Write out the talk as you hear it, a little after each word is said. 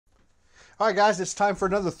Alright guys, it's time for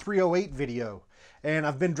another 308 video. And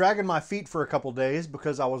I've been dragging my feet for a couple days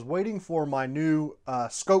because I was waiting for my new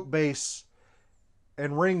scope base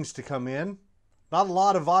and rings to come in. Not a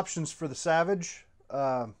lot of options for the Savage.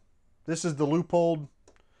 This is the loopholed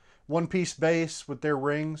one-piece base with their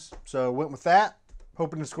rings. So went with that,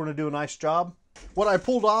 hoping it's going to do a nice job. What I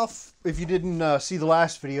pulled off, if you didn't see the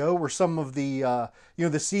last video, were some of the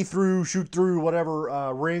the see-through, shoot-through,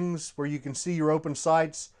 whatever rings where you can see your open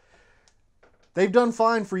sights. They've done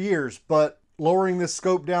fine for years, but lowering this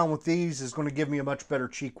scope down with these is going to give me a much better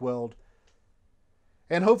cheek weld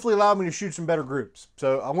and hopefully allow me to shoot some better groups.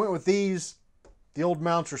 So I went with these. The old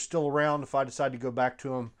mounts are still around if I decide to go back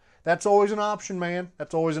to them. That's always an option, man.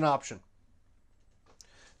 That's always an option.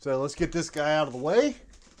 So let's get this guy out of the way.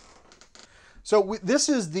 So this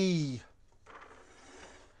is the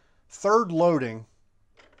third loading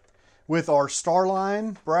with our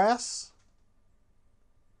Starline brass.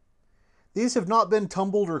 These have not been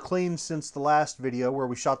tumbled or cleaned since the last video where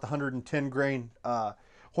we shot the 110 grain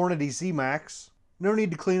Hornady Z-Max. No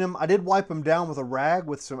need to clean them. I did wipe them down with a rag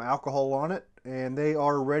with some alcohol on it, and they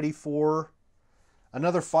are ready for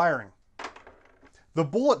another firing. The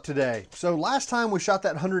bullet today. So last time we shot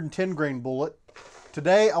that 110 grain bullet.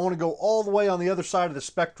 Today I want to go all the way on the other side of the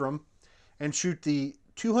spectrum and shoot the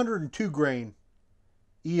 202 grain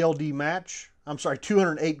ELD match. I'm sorry,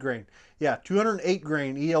 208 grain. Yeah, 208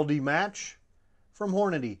 grain ELD match from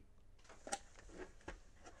Hornady.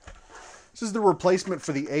 This is the replacement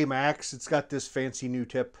for the A-Max. It's got this fancy new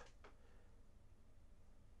tip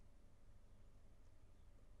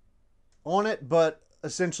on it, but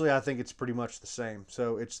essentially I think it's pretty much the same.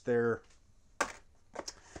 So it's their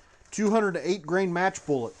 208 grain match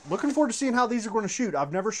bullet. Looking forward to seeing how these are going to shoot.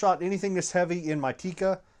 I've never shot anything this heavy in my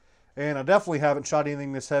Tikka, and I definitely haven't shot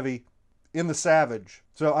anything this heavy in the Savage.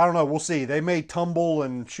 So I don't know, we'll see. They may tumble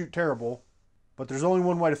and shoot terrible, but there's only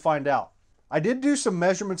one way to find out. I did do some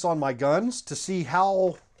measurements on my guns to see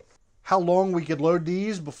how long we could load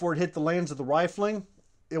these before it hit the lands of the rifling.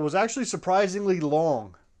 It was actually surprisingly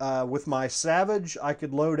long. With my Savage, I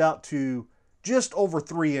could load out to just over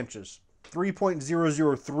 3 inches. 3.003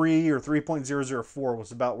 or 3.004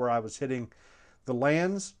 was about where I was hitting the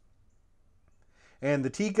lands. And the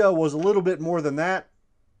Tikka was a little bit more than that.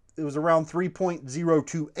 It was around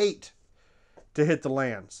 3.028 to hit the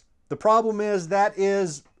lands. The problem is that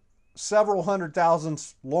is several hundred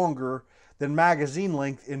thousandths longer than magazine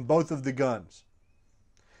length in both of the guns.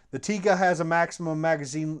 The Tikka has a maximum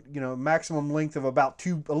magazine, maximum length of about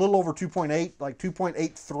a little over 2.8, like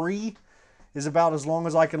 2.83 is about as long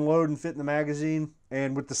as I can load and fit in the magazine.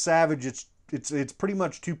 And with the Savage, it's pretty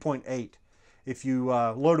much 2.8. If you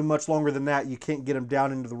load them much longer than that, you can't get them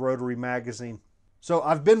down into the rotary magazine. So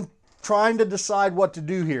I've been trying to decide what to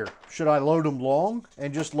do here. Should I load them long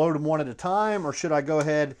and just load them one at a time, or should I go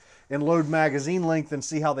ahead and load magazine length and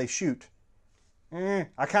see how they shoot? I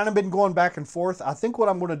kind of been going back and forth. I think what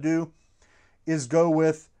I'm going to do is go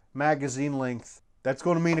with magazine length. That's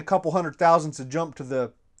going to mean a couple hundred thousandths a jump to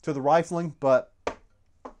the rifling, but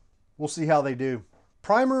we'll see how they do.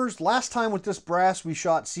 Primers, last time with this brass we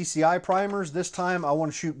shot CCI primers. This time I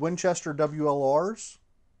want to shoot Winchester WLRs.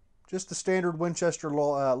 Just the standard Winchester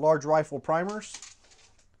large rifle primers.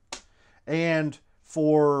 And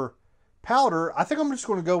for powder, I think I'm just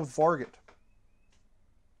going to go with Varget.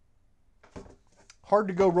 Hard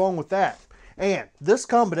to go wrong with that. And this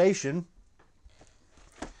combination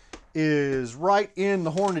is right in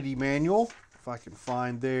the Hornady manual. If I can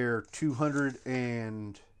find their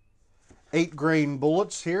 208 grain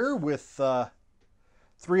bullets here with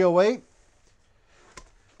 308.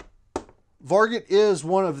 Varget is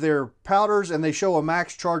one of their powders, and they show a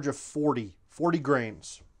max charge of 40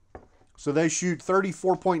 grains. So they shoot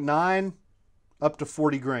 34.9 up to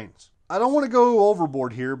 40 grains. I don't want to go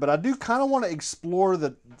overboard here, but I do kind of want to explore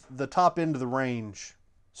the top end of the range.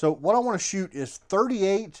 So what I want to shoot is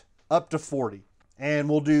 38 up to 40. And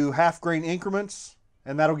we'll do half grain increments,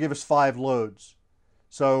 and that'll give us 5 loads.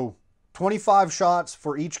 So 25 shots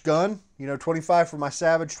for each gun. 25 for my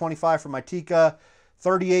Savage, 25 for my Tikka,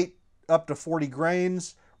 38 up to 40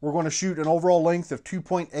 grains. We're going to shoot an overall length of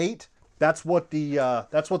 2.8. That's what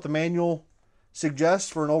the manual suggests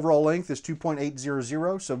for an overall length is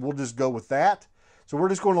 2.800. So we'll just go with that. So we're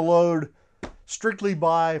just going to load strictly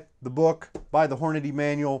by the book, by the Hornady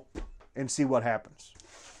manual, and see what happens.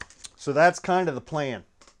 So that's kind of the plan.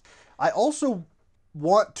 I also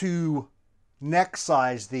want to neck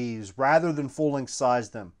size these rather than full length size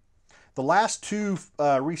them. The last two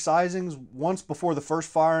resizings, once before the first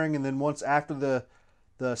firing and then once after the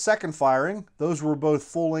second firing, those were both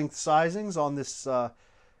full length sizings on this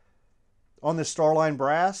Starline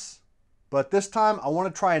brass. But this time I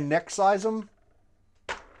want to try and neck size them.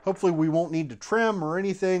 Hopefully we won't need to trim or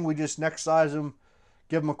anything. We just neck size them,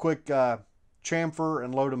 give them a quick chamfer,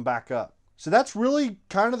 and load them back up. So that's really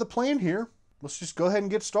kind of the plan here. Let's just go ahead and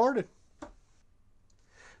get started.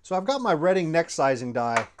 So I've got my Redding neck sizing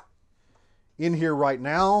die in here right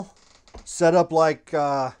now, set up like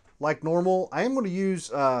normal. I am going to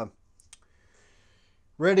use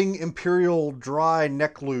Redding Imperial Dry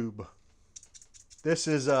Neck Lube. This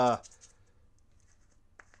is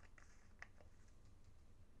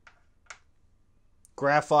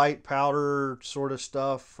graphite powder sort of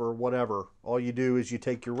stuff or whatever. All you do is you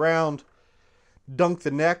take your round, dunk the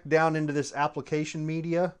neck down into this application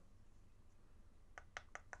media,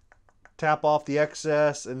 tap off the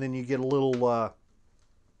excess, and then you get a little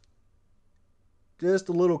just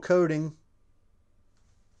a little coating,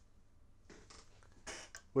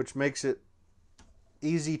 which makes it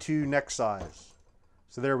easy to neck size.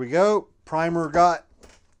 So there we go. Primer got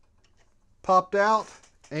popped out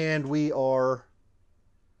and we are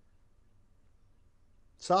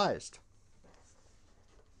sized.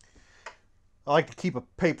 I like to keep a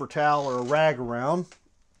paper towel or a rag around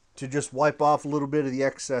to just wipe off a little bit of the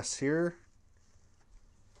excess here.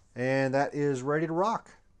 And that is ready to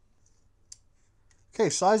rock. Okay,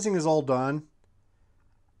 sizing is all done.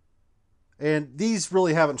 And these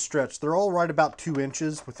really haven't stretched. They're all right about 2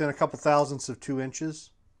 inches, within a couple thousandths of 2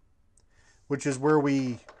 inches, which is where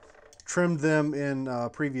we trimmed them in a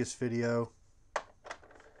previous video.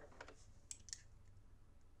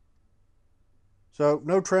 So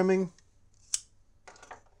no trimming.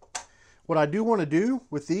 What I do want to do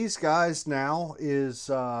with these guys now is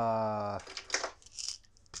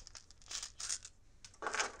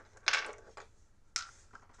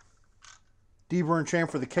deburr and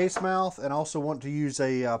chamfer the case mouth, and also want to use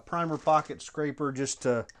a primer pocket scraper just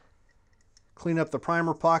to clean up the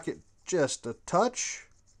primer pocket just a touch.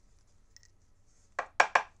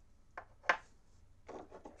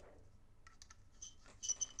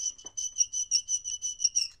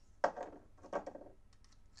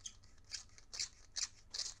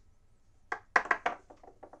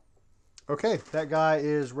 Okay, that guy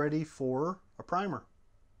is ready for a primer.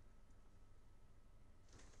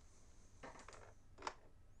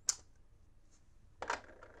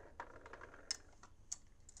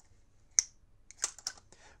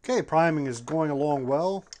 Okay, priming is going along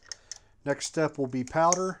well. Next step will be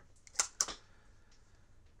powder.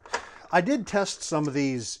 I did test some of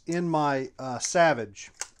these in my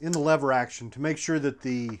Savage, in the lever action, to make sure that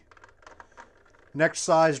the neck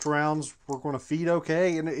sized rounds were going to feed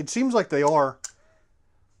okay, and it seems like they are.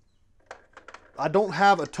 I don't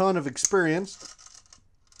have a ton of experience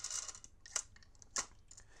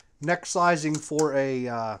neck sizing for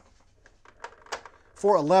a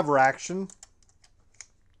lever action.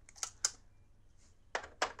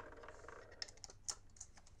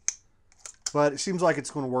 But it seems like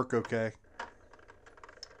it's going to work okay.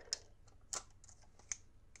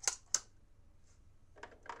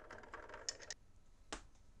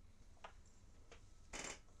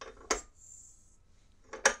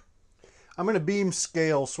 I'm in a beam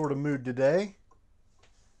scale sort of mood today.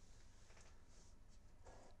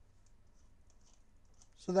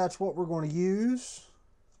 So that's what we're going to use.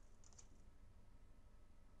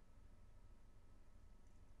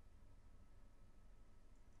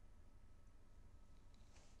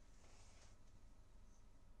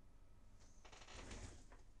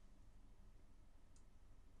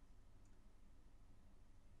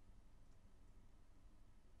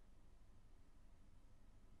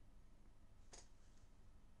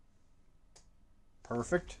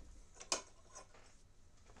 Perfect.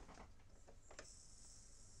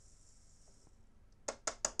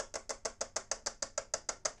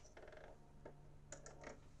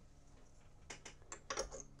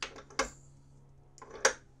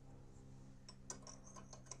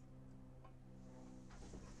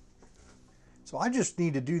 So I just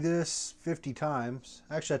need to do this 50 times.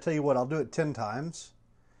 Actually, I tell you what, I'll do it 10 times.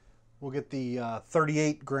 We'll get the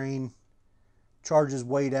 38 grain charges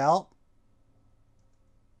weighed out.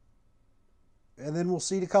 And then we'll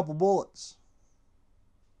seed a couple bullets.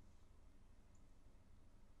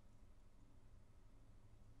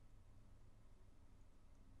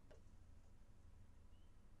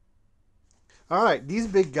 All right, these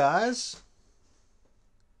big guys,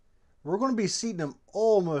 we're going to be seating them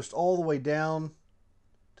almost all the way down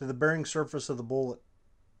to the bearing surface of the bullet.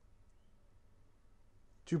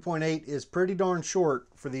 2.8 is pretty darn short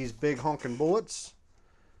for these big honking bullets.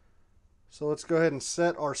 So let's go ahead and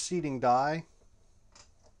set our seating die.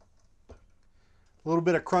 A little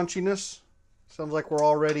bit of crunchiness. Sounds like we're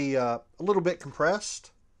already a little bit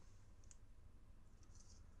compressed.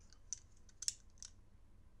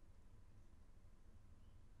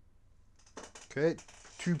 Okay,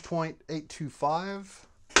 2.825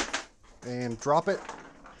 and drop it.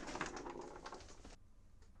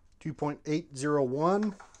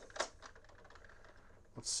 2.801.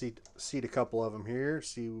 Let's seed a couple of them here,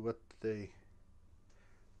 see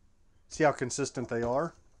how consistent they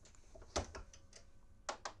are.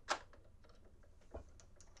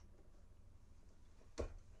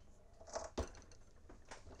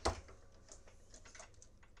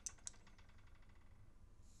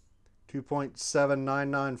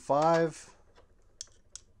 $2.7995,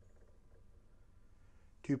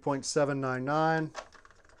 2.799,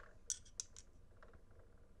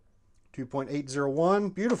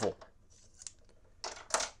 2.801. Beautiful.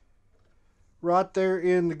 Right there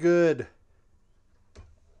in the good.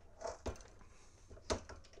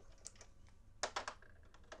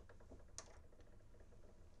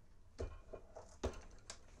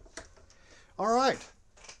 All right.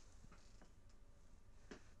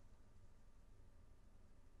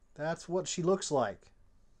 That's what she looks like.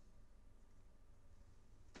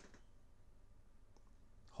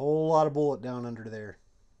 Whole lot of bullet down under there.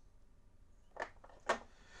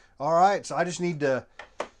 All right, so I just need to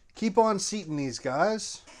keep on seating these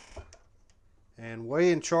guys and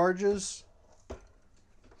weigh in charges.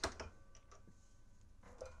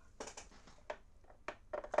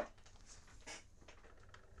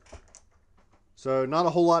 So not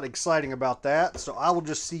a whole lot exciting about that. So I will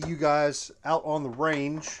just see you guys out on the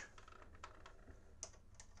range.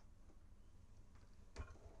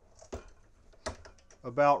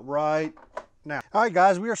 About right now. All right,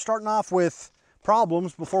 guys, we are starting off with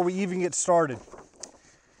problems before we even get started.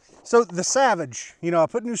 So the Savage, you know, I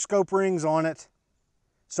put new scope rings on it,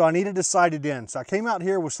 so I needed to sight it in. So I came out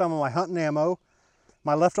here with some of my hunting ammo,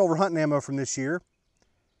 my leftover hunting ammo from this year,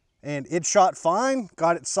 and it shot fine,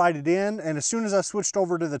 got it sighted in, and as soon as I switched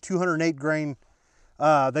over to the 208 grain,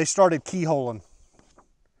 they started keyholing.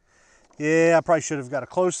 Yeah, I probably should have got a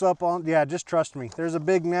close-up on, yeah, just trust me. There's a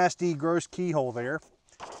big, nasty, gross keyhole there.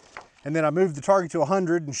 And then I moved the target to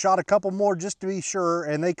 100 and shot a couple more just to be sure,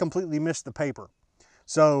 and they completely missed the paper.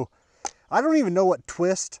 So I don't even know what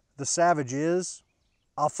twist the Savage is.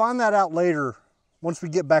 I'll find that out later once we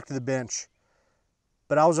get back to the bench.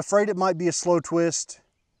 But I was afraid it might be a slow twist,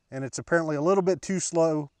 and it's apparently a little bit too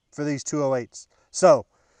slow for these 208s. So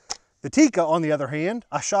the Tikka, on the other hand,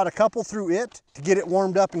 I shot a couple through it to get it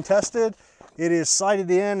warmed up and tested. It is sighted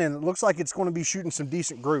in, and it looks like it's going to be shooting some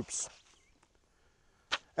decent groups.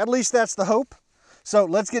 At least that's the hope. So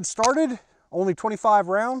let's get started. Only 25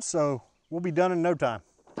 rounds, so we'll be done in no time.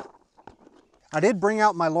 I did bring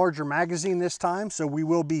out my larger magazine this time, so we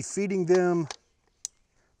will be feeding them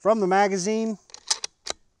from the magazine.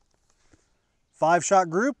 5-shot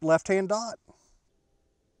group, left-hand dot.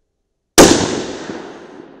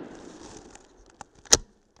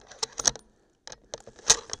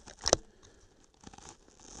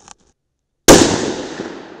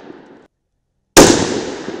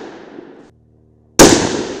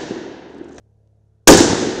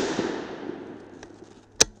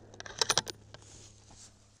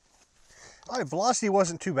 All right, velocity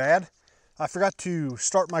wasn't too bad. I forgot to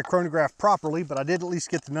start my chronograph properly, but I did at least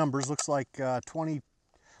get the numbers. Looks like a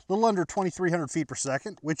little under 2,300 feet per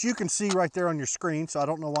second, which you can see right there on your screen, so I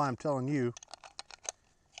don't know why I'm telling you.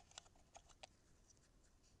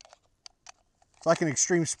 It's like an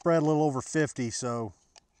extreme spread, a little over 50, so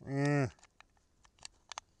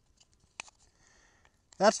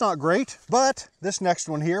that's not great. But this next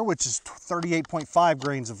one here, which is 38.5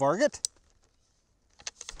 grains of Varget,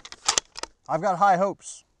 I've got high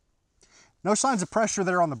hopes. No signs of pressure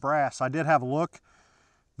there on the brass. I did have a look.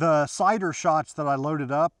 The cider shots that I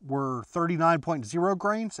loaded up were 39.0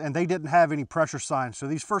 grains, and they didn't have any pressure signs. So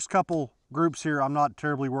these first couple groups here, I'm not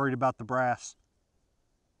terribly worried about the brass.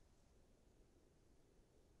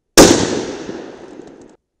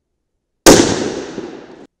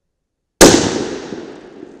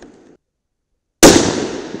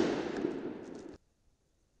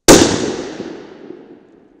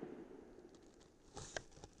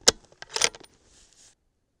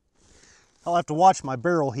 I'll have to watch my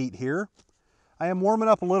barrel heat here. I am warming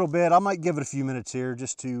up a little bit. I might give it a few minutes here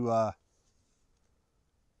just to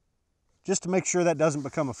make sure that doesn't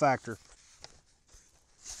become a factor.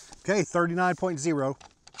 Okay, 39.0.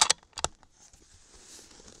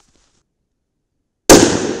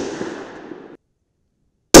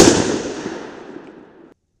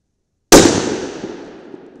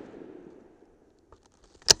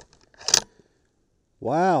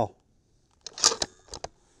 Wow.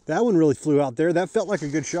 That one really flew out there. That felt like a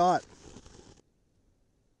good shot.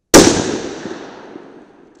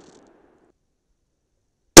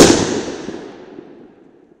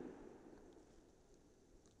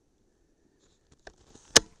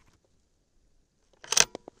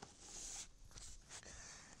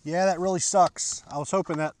 Yeah, that really sucks. I was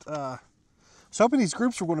hoping that, these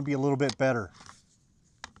groups were going to be a little bit better.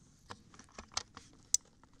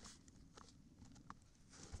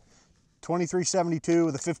 .2372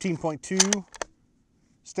 with a 15.2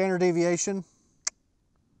 standard deviation.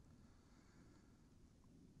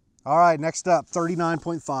 All right, next up,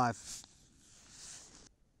 39.5.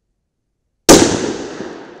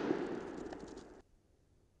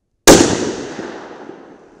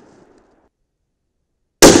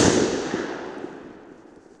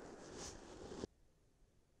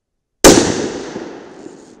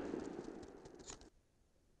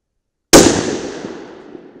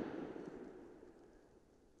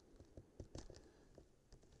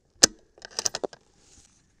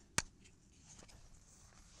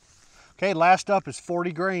 Okay, last up is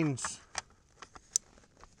 40 grains.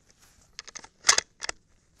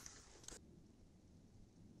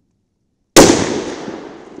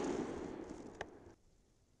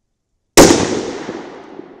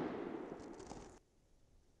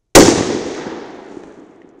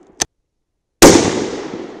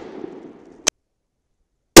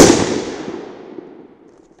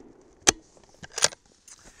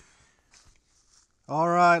 All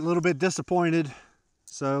right, a little bit disappointed.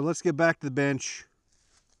 So let's get back to the bench.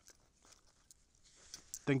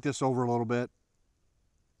 Think this over a little bit.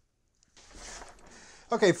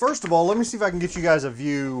 Okay, first of all, let me see if I can get you guys a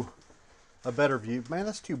better view. Man,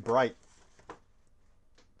 that's too bright.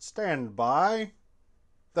 Stand by.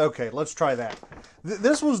 Okay, let's try that.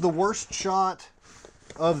 This was the worst shot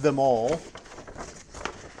of them all.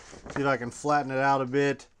 See if I can flatten it out a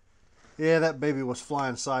bit. Yeah, that baby was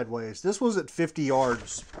flying sideways. This was at 50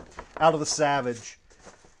 yards out of the Savage.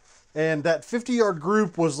 And that 50-yard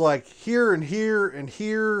group was like here and here and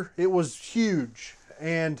here. It was huge.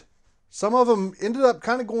 And some of them ended up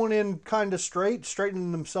kind of going in kind of straight,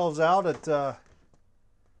 straightening themselves out at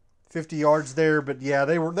 50 yards there. But yeah,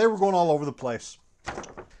 they were going all over the place.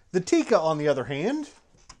 The Tikka, on the other hand,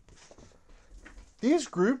 these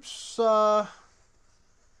groups, not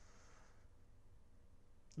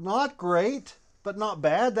great, but not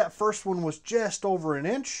bad. That first one was just over an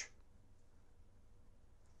inch.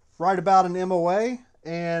 Right about an MOA,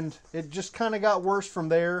 and it just kind of got worse from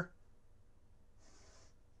there.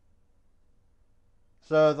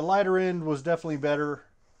 So the lighter end was definitely better.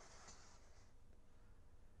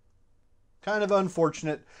 Kind of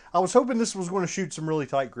unfortunate. I was hoping this was going to shoot some really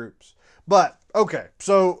tight groups. But, okay,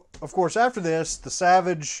 so, of course, after this, the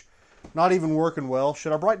Savage, not even working well.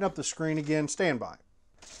 Should I brighten up the screen again? Stand by.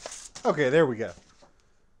 Okay, there we go.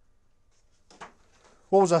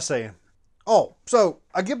 What was I saying? Oh, so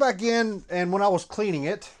I get back in, and when I was cleaning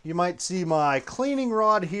it, you might see my cleaning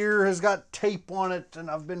rod here has got tape on it, and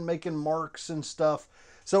I've been making marks and stuff.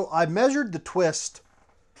 So I measured the twist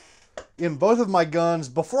in both of my guns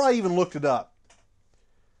before I even looked it up.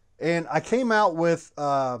 And I came out with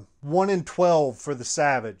 1 in 12 for the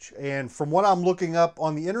Savage. And from what I'm looking up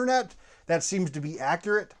on the internet, that seems to be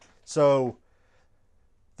accurate. So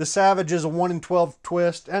the Savage is a 1 in 12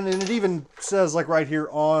 twist, and it even says, like right here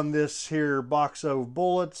on this here box of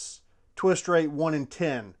bullets, twist rate 1 in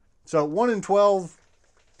 10. So 1 in 12,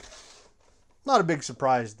 not a big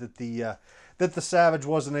surprise that the Savage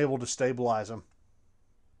wasn't able to stabilize them.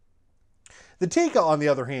 The Tikka, on the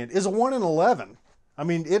other hand, is a 1 in 11. I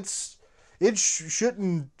mean, it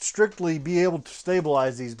shouldn't strictly be able to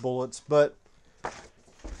stabilize these bullets, but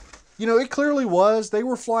you know, it clearly was. They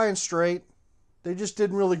were flying straight. They just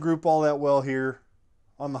didn't really group all that well here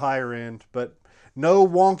on the higher end, but no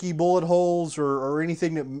wonky bullet holes or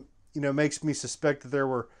anything that, you know, makes me suspect that there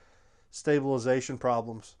were stabilization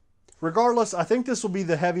problems. Regardless, I think this will be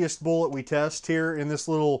the heaviest bullet we test here in this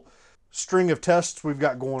little string of tests we've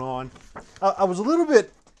got going on. I was a little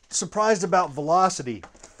bit surprised about velocity,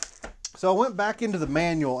 so I went back into the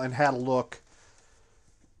manual and had a look.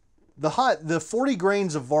 The 40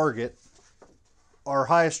 grains of Varget, our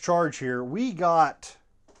highest charge here, we got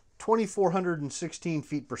 2,416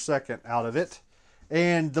 feet per second out of it.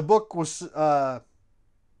 And the book was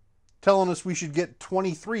telling us we should get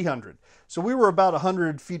 2,300. So we were about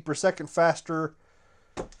 100 feet per second faster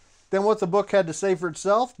than what the book had to say for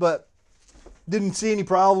itself, but didn't see any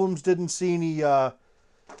problems, didn't see any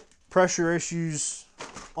pressure issues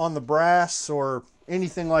on the brass or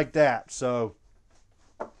anything like that. So,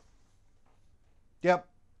 yep,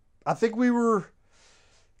 I think we were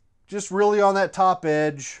just really on that top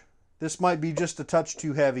edge. This might be just a touch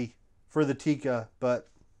too heavy for the Tikka, but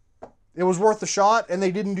it was worth a shot, and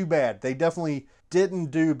they didn't do bad. They definitely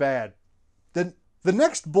didn't do bad. The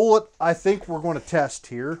next bullet I think we're going to test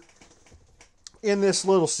here in this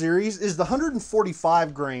little series is the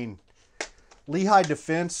 145 grain Lehigh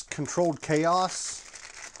Defense Controlled Chaos.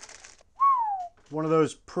 One of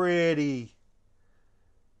those pretty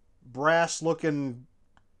brass looking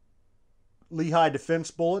Lehigh Defense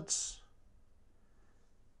bullets.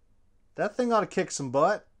 That thing ought to kick some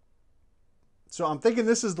butt. So I'm thinking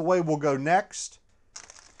this is the way we'll go next.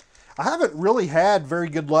 I haven't really had very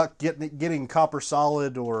good luck getting copper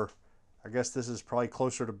solid, or I guess this is probably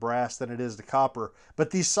closer to brass than it is to copper.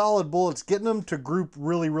 But these solid bullets, getting them to group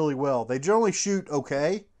really, really well. They generally shoot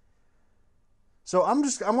okay. So I'm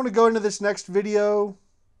going to go into this next video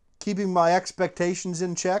keeping my expectations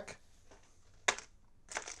in check.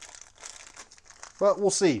 But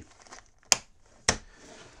we'll see.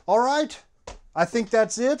 All right. I think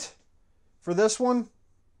that's it for this one.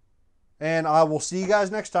 And I will see you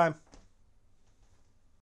guys next time.